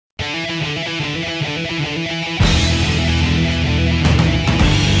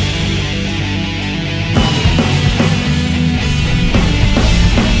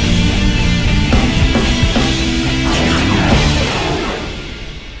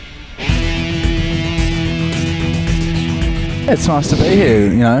It's nice to be here,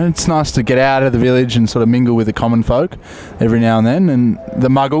 you know. It's nice to get out of the village and sort of mingle with the common folk every now and then, and the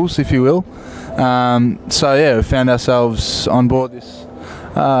muggles, if you will. So yeah, we found ourselves on board this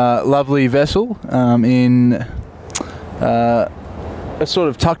lovely vessel in a sort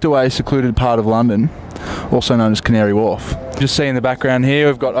of tucked away, secluded part of London, also known as Canary Wharf. Just see in the background here,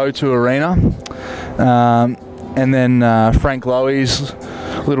 we've got O2 Arena, and then Frank Lowy's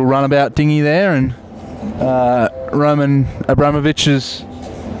little runabout dinghy there, and Roman Abramovich's,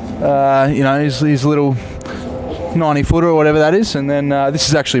 you know, his little 90-footer or whatever that is, and then this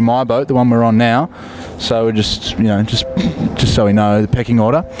is actually my boat, the one we're on now. So we're just, you know, just so we know the pecking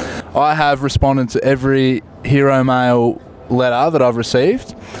order. I have responded to every Hero Mail letter that I've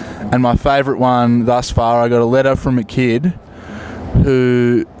received, and my favourite one thus far, I got a letter from a kid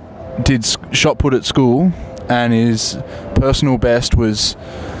who did shot put at school, and his personal best was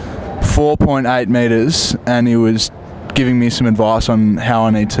 4.8 metres, and he was giving me some advice on how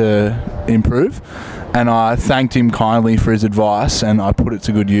I need to improve, and I thanked him kindly for his advice, and I put it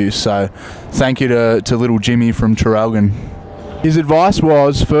to good use. So thank you to little Jimmy from Traralgon. His advice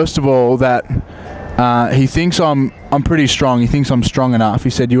was, first of all, that he thinks I'm pretty strong. He thinks I'm strong enough. He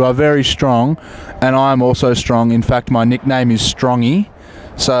said, "You are very strong, and I am also strong. In fact, my nickname is Strongy."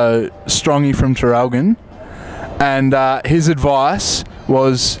 So Strongy from Traralgon. And his advice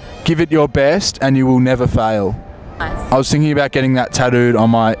was, give it your best and you will never fail. Nice. I was thinking about getting that tattooed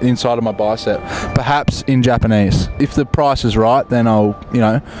on my inside of my bicep, perhaps in Japanese. If the price is right, then I'll, you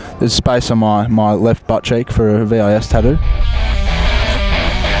know, there's space on my left butt cheek for a VIS tattoo.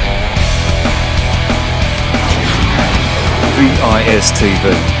 VIS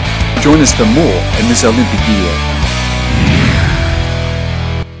TV. Join us for more in this Olympic year.